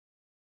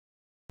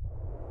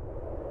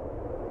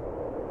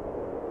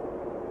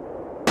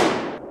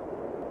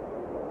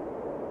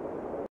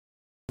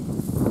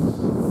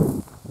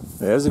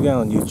How's it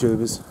going,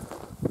 YouTubers?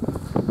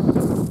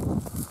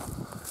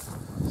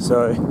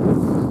 So,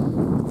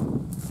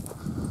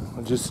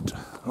 I'm just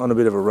on a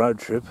bit of a road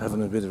trip,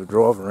 having a bit of a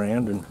drive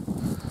around, and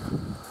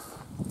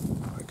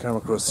I come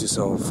across this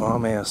old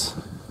farmhouse.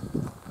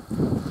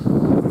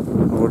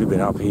 I've already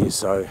been up here,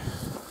 so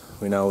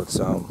we know it's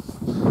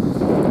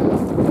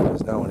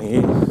there's no one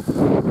here.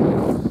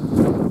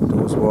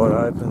 Doors wide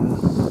open.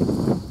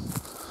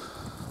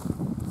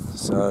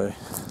 So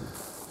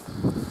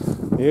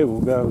yeah,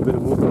 we'll go have a bit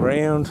of a look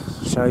around,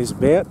 show you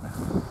about.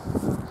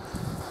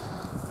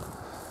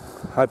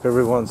 Hope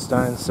everyone's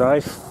staying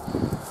safe,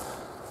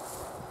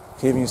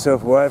 keeping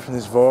yourself away from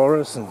this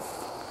virus and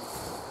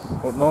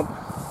whatnot.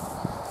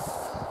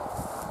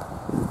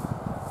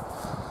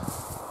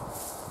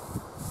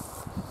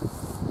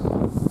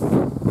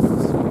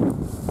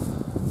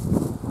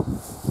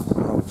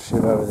 Old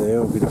shit over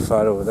there, we'll get a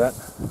photo of that.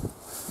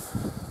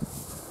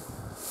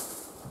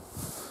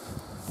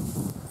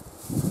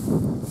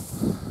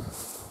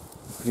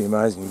 Pretty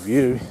amazing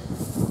view.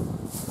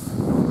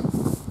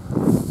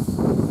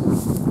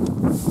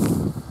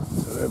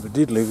 So whoever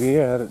did live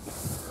here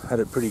had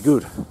it pretty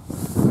good.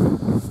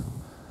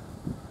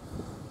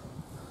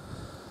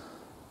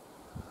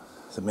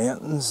 The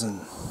mountains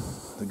and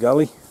the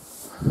gully.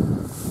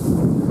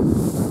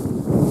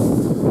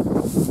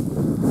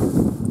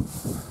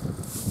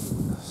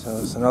 So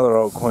it's another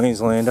old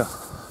Queenslander.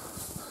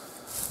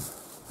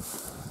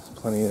 There's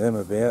plenty of them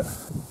about.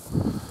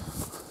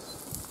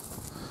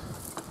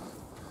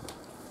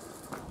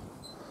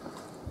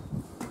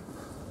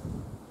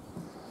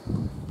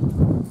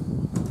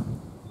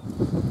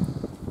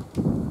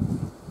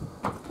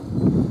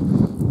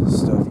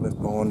 Stuff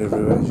left behind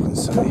everywhere, as you can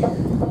see.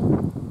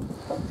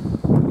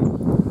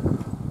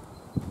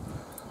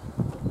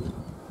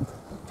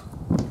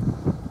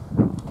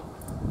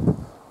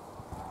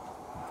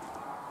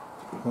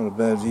 Not a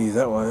bad view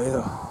that way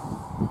either.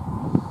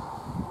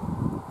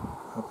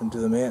 Up into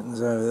the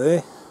mountains over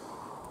there.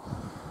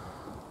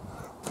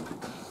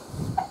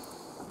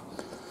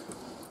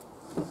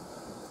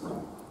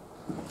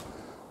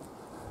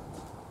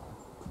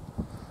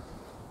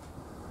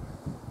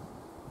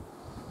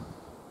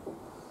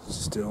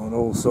 Still on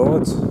all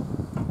sides.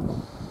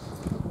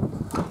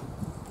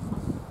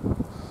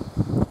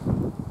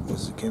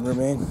 There's the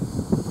cameraman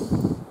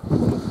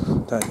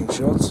taking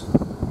shots.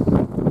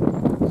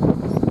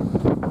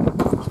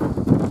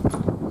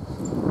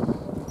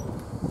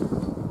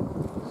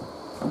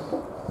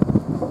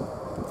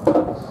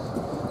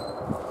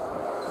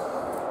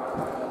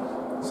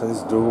 So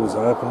this door was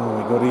open when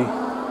we got here.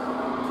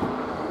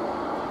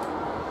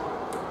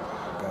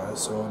 Go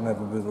outside and have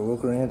a bit of a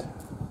look around.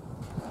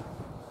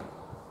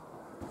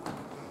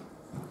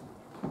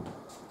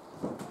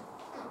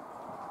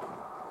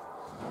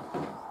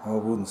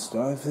 Old wooden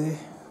stove there.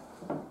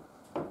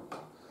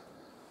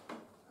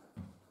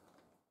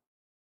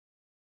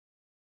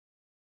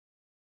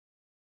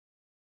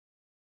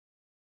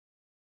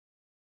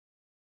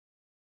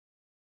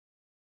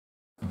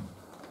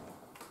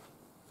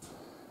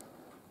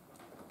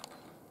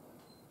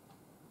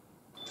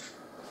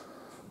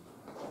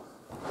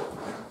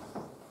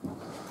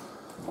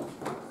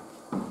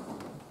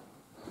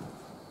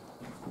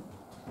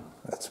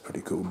 That's a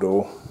pretty cool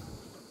door.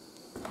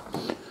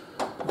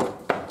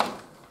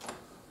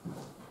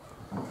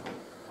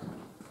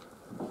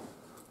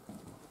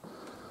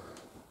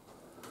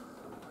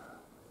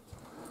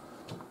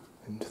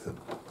 Into the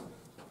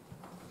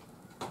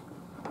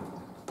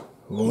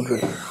laundry.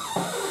 The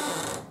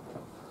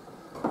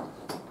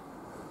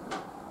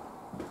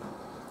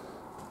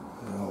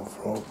old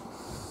frog.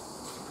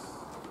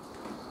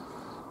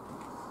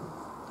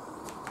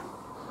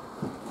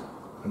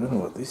 I don't know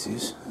what this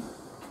is.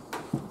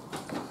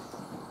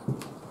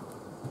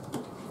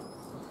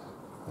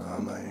 Oh,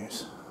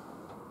 mayonnaise.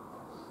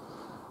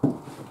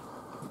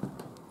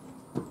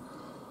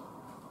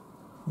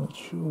 Not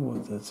sure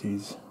what that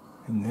is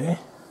in there.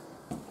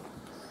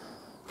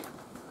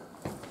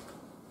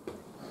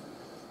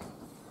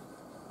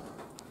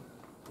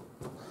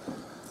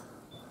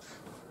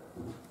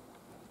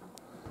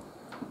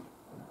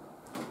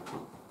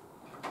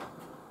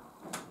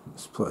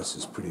 This place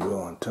is pretty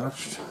well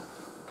untouched.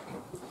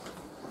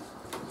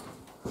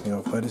 The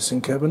old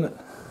medicine cabinet.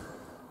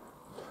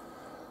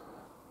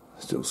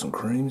 Still some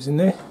creams in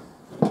there.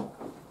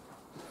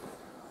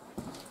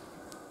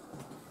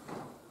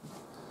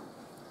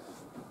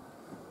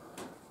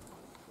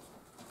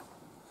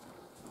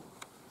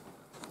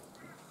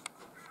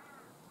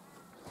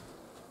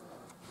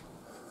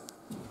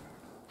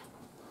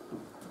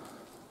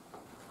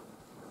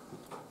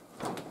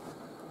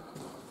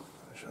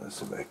 That's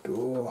the back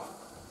door.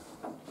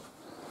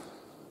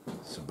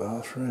 It's the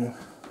bathroom.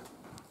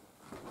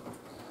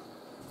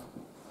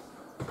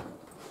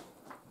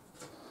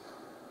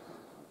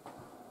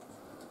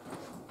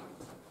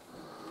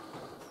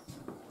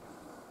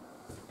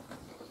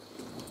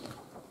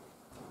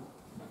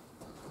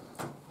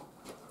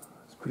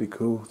 It's pretty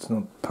cool. It's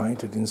not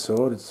painted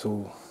inside, it's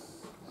all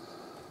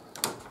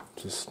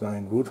just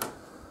stained wood.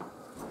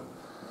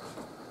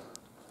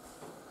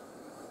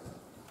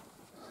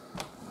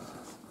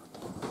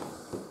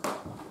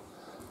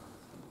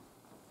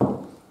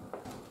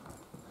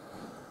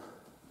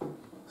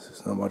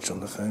 There's not much on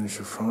the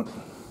furniture front.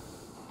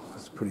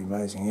 It's a pretty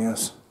amazing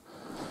house.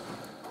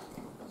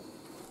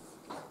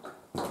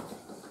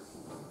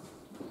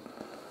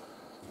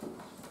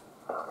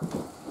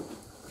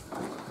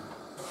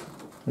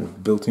 There's a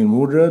built-in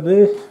wardrobe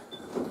there.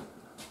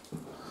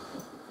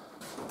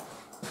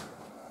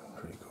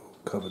 Pretty cool.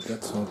 Covered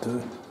that side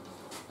too.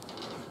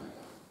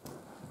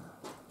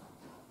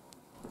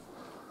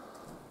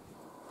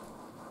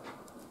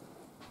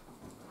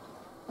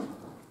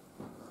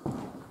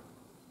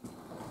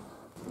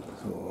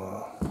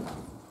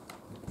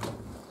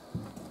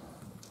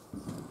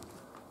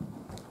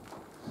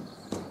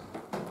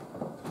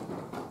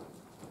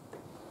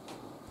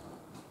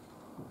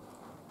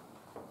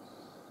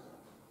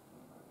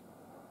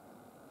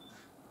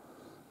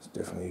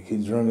 It's definitely a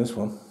kid's room, this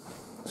one.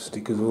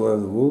 Stickers all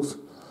over the walls.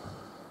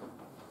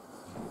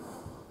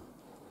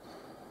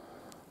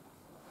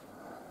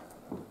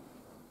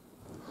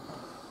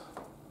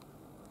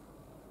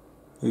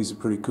 These are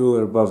pretty cool,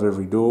 they're above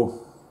every door.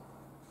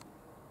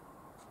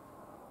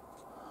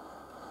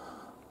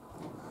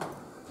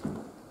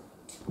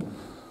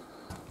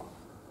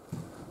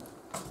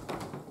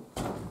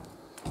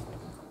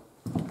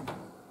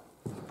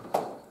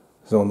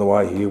 So on the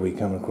way here we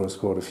come across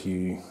quite a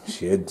few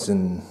sheds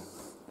and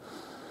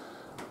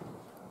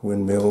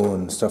windmill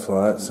and stuff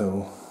like that,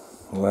 so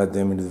we'll add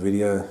them into the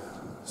video.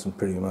 Some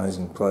pretty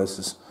amazing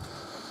places.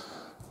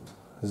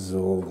 This is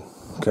all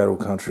cattle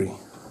country.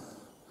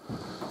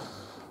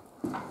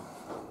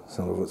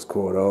 Some of it's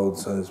quite old,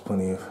 so there's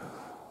plenty of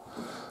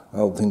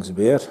old things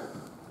about.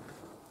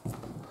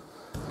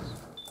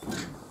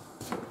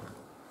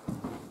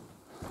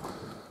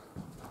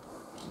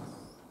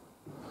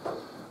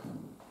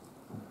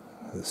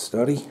 The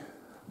study.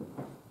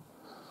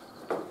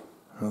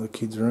 Another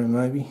kid's room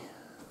maybe.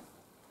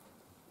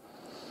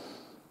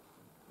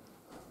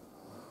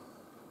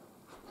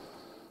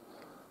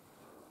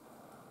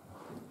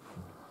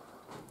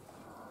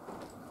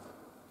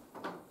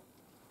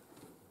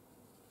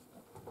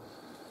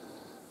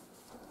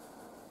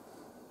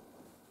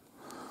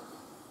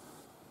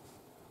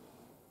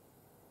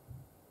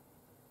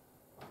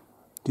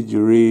 Did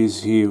your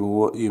ears hear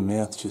what your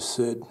mouth just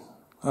said?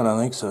 I don't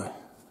think so.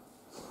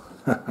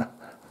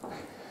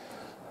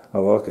 I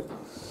like it.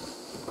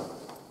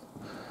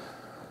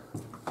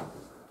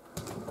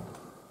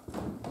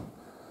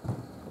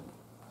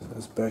 So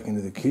it's back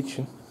into the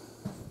kitchen.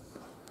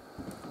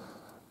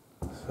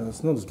 So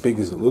it's not as big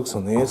as it looks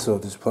on the outside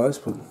of this place,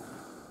 but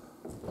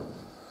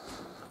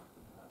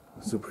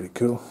it's still pretty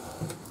cool.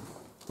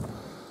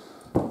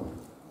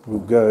 We'll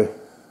go.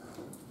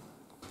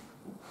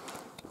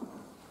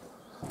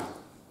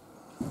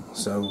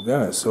 So we'll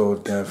go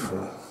outside, go for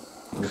a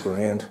look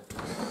around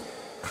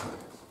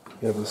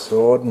the other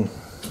side, and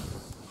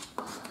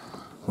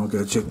I'll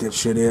go check that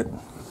shed out.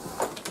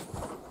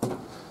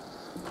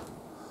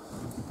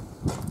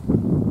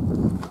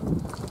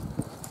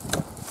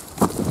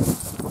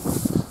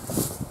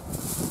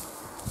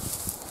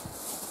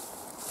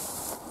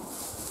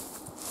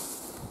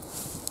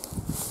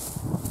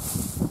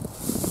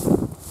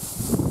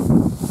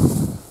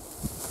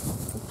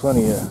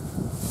 Plenty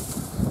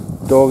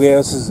of dog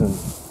houses and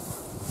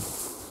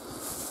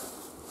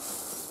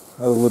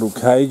other little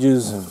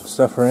cages and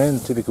stuff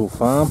around, typical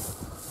farm.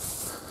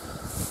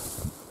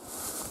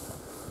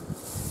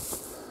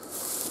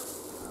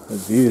 The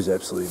view is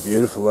absolutely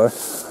beautiful though.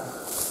 So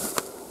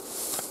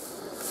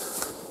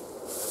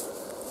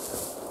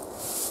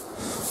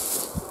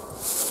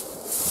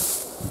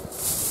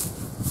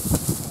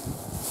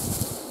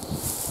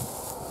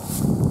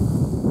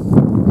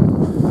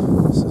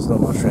there's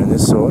not much around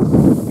this side.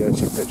 Go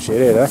check that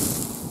shed out, eh?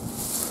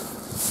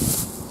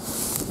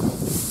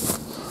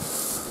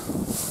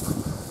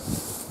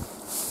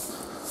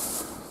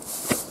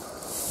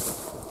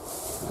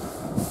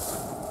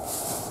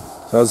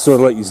 So I just sort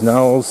of let you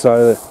know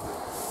also that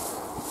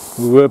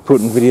we were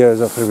putting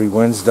videos up every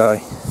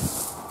Wednesday,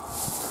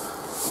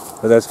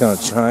 but that's going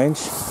to change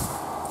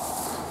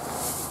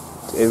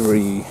to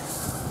every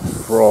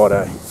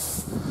Friday.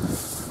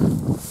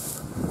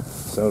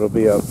 So it'll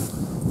be up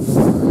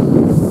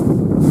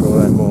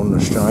Friday morning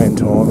Australian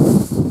time.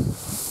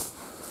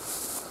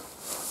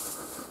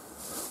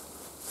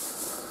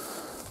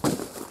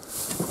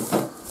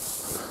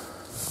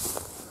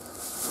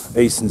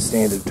 Eastern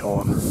Standard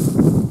Time.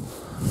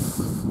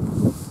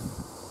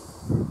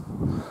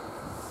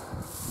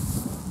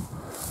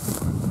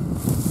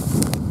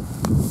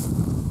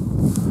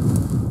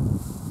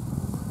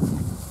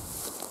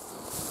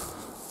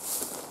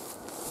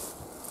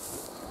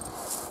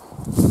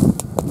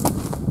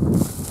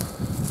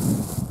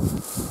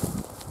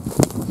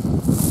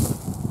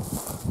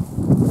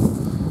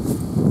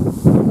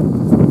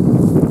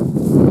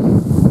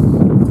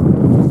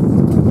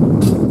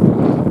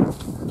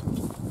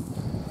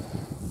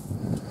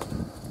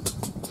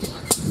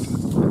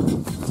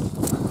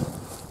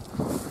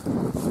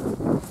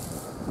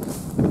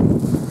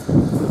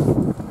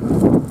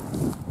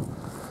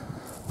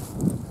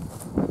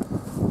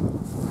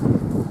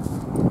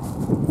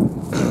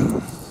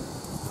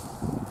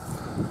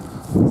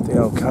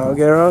 old car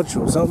garage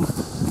or something.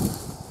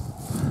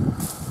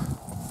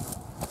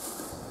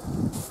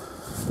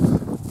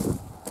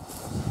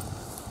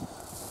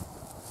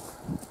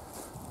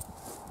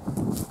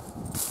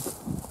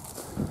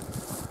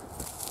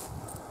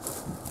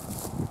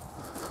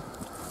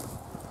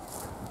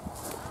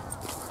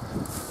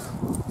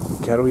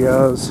 Cattle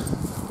yards.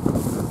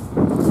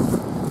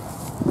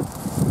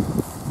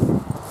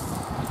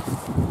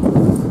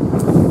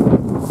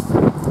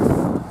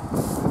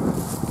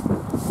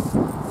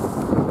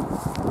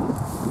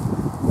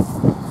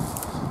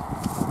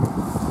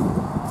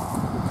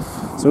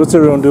 So what's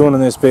everyone doing in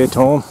their spare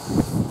time?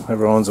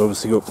 Everyone's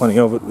obviously got plenty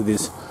of it with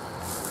this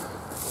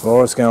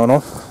virus going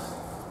on.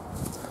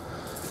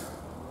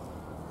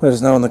 Let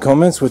us know in the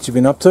comments what you've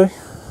been up to.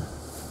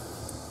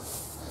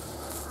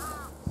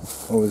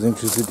 Always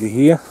interested to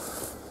hear.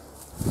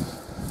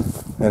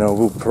 And I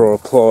will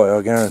reply,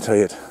 I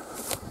guarantee it.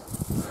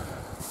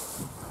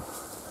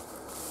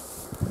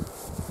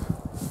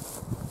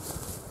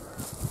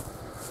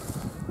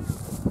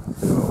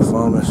 Good old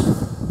farmer's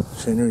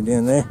scenery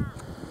down there.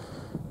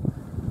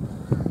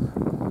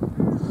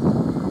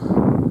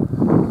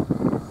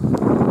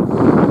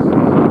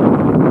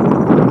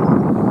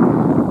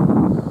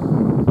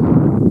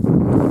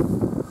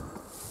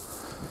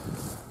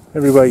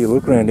 Everywhere you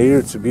look around here,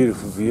 it's a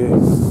beautiful view.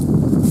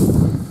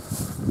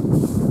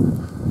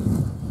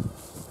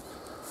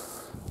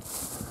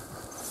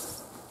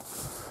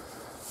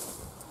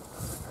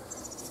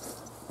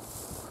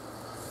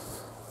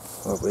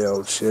 Lovely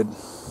old shed.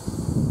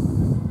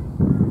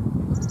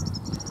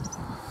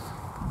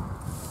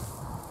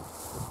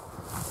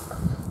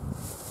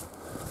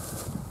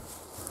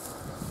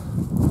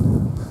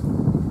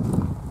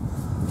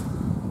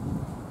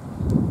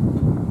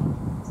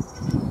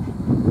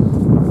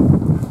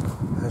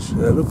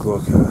 Actually, they look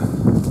like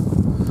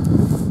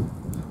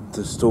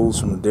the stalls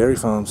from the dairy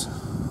farms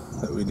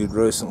that we did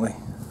recently.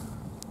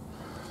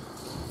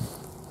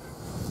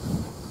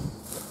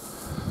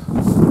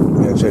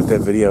 Yeah, check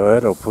that video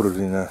out. I'll put it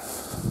in a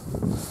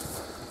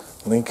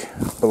link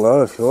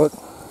below if you like.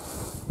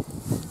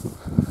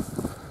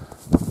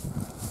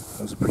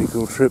 That was a pretty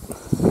cool trip.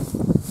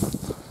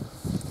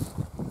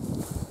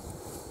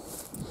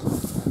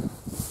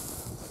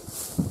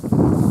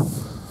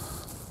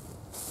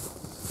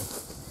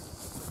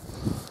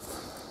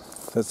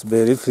 That's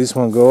about it for this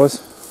one, guys.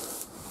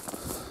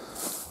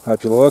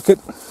 Hope you like it.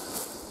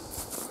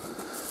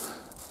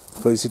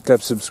 Please hit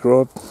that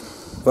subscribe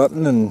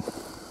button and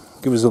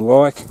give us a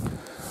like.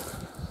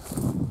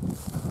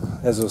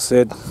 As I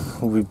said,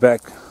 we'll be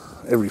back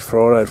every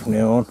Friday from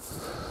now on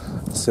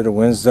instead of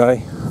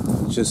Wednesday.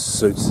 It just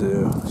suits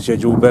the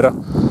schedule better.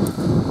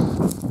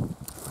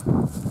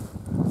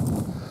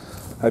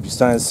 Hope you're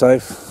staying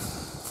safe.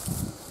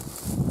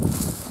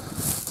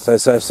 Stay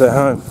safe, stay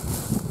home.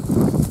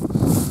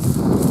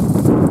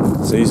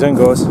 See you soon,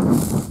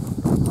 guys.